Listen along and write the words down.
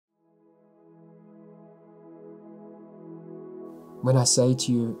When I say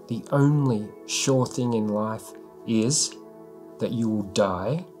to you, the only sure thing in life is that you will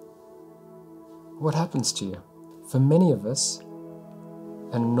die, what happens to you? For many of us,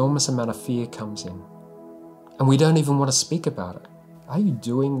 an enormous amount of fear comes in, and we don't even want to speak about it. Are you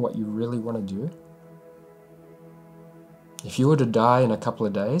doing what you really want to do? If you were to die in a couple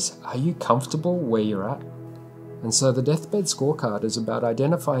of days, are you comfortable where you're at? And so the Deathbed Scorecard is about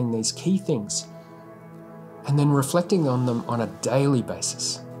identifying these key things and then reflecting on them on a daily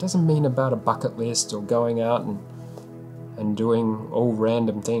basis. It doesn't mean about a bucket list or going out and doing all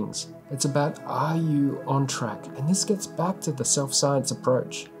random things. It's about, are you on track? And this gets back to the self-science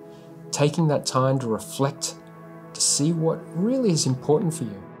approach. Taking that time to reflect, to see what really is important for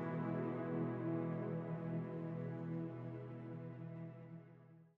you.